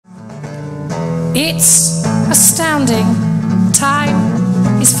It's astounding.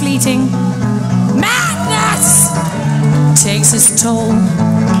 Time is fleeting. Madness takes its toll.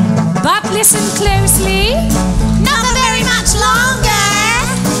 But listen closely. Not for very much longer.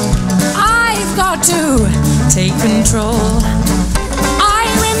 I've got to take control. I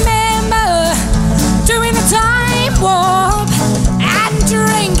remember doing the time warp and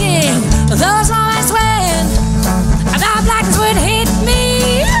drinking those moments when the blackness would hit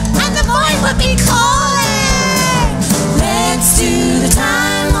me And the void would be calling. Let's do the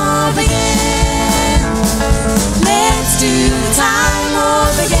time warp again. Let's do the time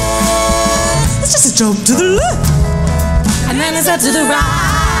warp again. It's just a jump to the left, And then it's up to the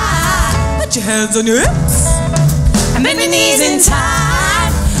right. put your hands on your hips, And bend your knees in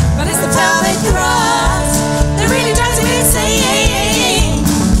time. But it's the pelvic thrust that really drives me insane.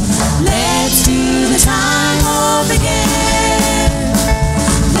 Let's do the time warp again.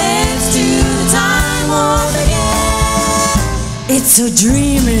 Let's do the time warp again. It's so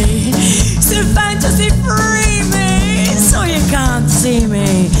dreamy, so fantasy free me. So you can't see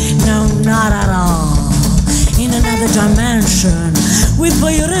me, no, not at all. In another dimension, with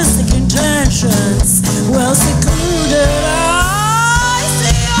voyeuristic intentions, well secluded, I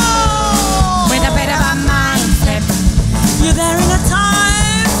see you. With a bit of a mind flip, you're there in a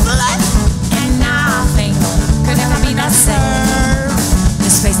time flip, and nothing could ever be the same. You're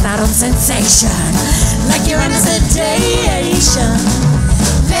spaced out on sensation, like you're under sedation.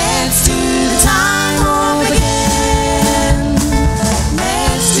 Let's do the time warp again.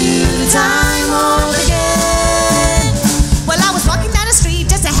 Let's do the time warp again. Well, I was walking down the street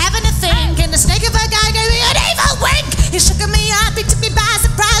just having a think, and the snake of a guy gave me an evil wink. He shook me up, he took me by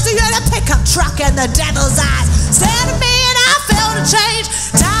surprise. He had a pickup truck and the devil's eyes stared at me, and I felt a change.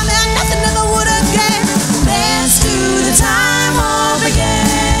 Time and nothing ever would again. Let's do the time warp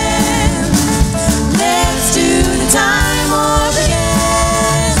again. Let's do the time warp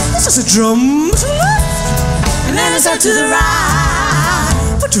again. it's just a jump to the left, And then it's up to the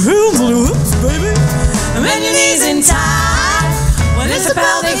right. put your hands on your hips, baby, And bend your knees in time. Well, it's the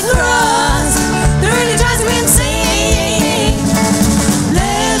pelvic thrust that really drives me insane.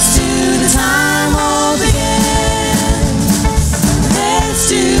 Let's do the time warp again. Let's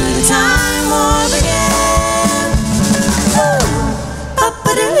do the time warp again.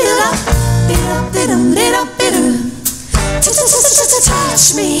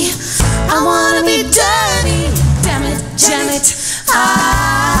 Touch me, I wanna be dirty. Damn it, jam it,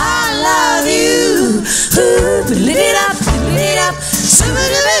 I love you. Lit it up, lit it up.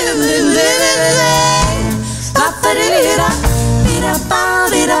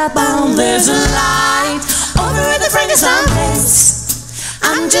 There's a light over in the Frankenstein place.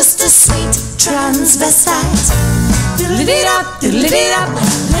 I'm just a sweet transvestite. Lit it up, lit it up.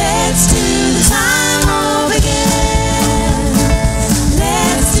 Let's do the time warp again.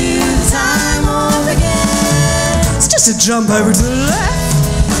 Let's do the time warp again. it's just a jump over to the left,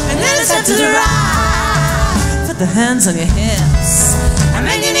 And then it's up to the right. put the hands on your hips, And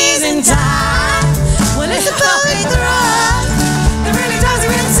bend your knees in time. Well, it's a pelvic thrust